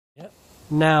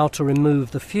Now to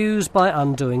remove the fuse by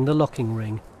undoing the locking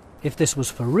ring. If this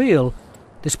was for real,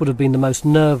 this would have been the most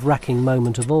nerve-wracking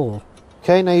moment of all.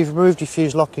 Okay, now you've removed your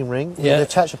fuse locking ring. Yeah. You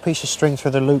attach a piece of string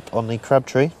through the loop on the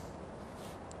Crabtree.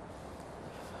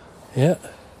 Yeah.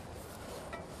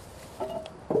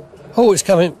 Oh, it's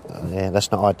coming. Yeah,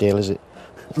 that's not ideal, is it?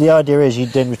 The idea is you'd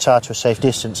then retire to a safe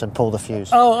distance and pull the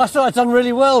fuse. Oh, I thought I'd done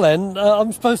really well then.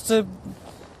 I'm supposed to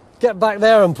get back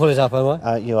there and pull it up, am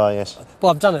I? You are, yes.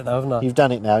 Well, I've done it though, haven't I? You've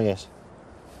done it now, yes.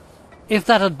 If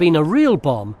that had been a real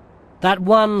bomb, that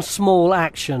one small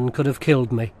action could have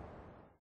killed me.